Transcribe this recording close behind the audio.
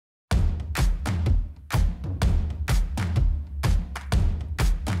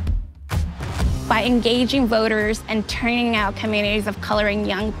By engaging voters and turning out communities of color and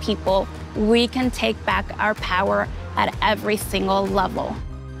young people, we can take back our power at every single level.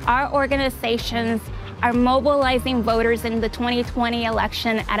 Our organizations are mobilizing voters in the 2020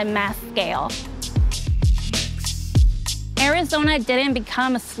 election at a mass scale. Arizona didn't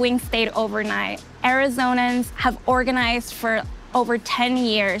become a swing state overnight. Arizonans have organized for over 10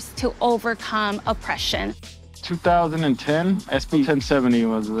 years to overcome oppression. 2010, SB 1070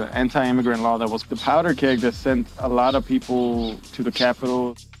 was the anti-immigrant law that was the powder keg that sent a lot of people to the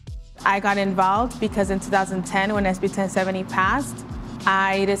Capitol. I got involved because in 2010, when SB 1070 passed,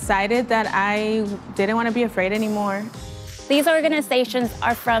 I decided that I didn't want to be afraid anymore. These organizations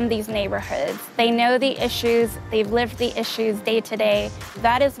are from these neighborhoods. They know the issues, they've lived the issues day to day.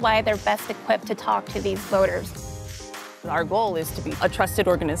 That is why they're best equipped to talk to these voters. Our goal is to be a trusted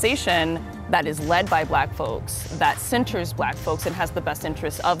organization that is led by Black folks, that centers Black folks and has the best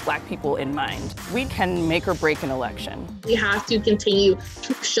interests of Black people in mind. We can make or break an election. We have to continue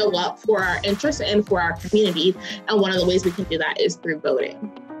to show up for our interests and for our community, and one of the ways we can do that is through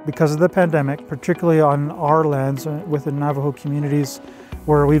voting. Because of the pandemic, particularly on our lands within Navajo communities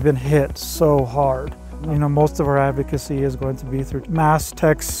where we've been hit so hard, most of our advocacy is going to be through mass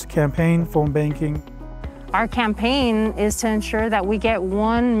text campaign, phone banking. Our campaign is to ensure that we get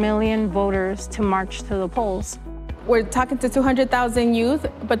 1 million voters to march to the polls. We're talking to 200,000 youth,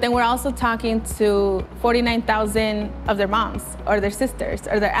 but then we're also talking to 49,000 of their moms or their sisters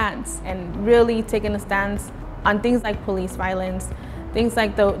or their aunts, and really taking a stance on things like police violence, things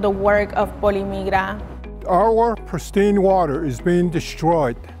like the work of Polimigra. Our pristine water is being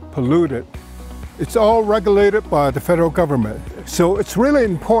destroyed, polluted. It's all regulated by the federal government. So it's really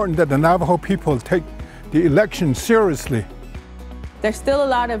important that the Navajo people take the election seriously. There's still a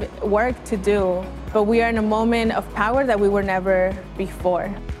lot of work to do, but we are in a moment of power that we were never before.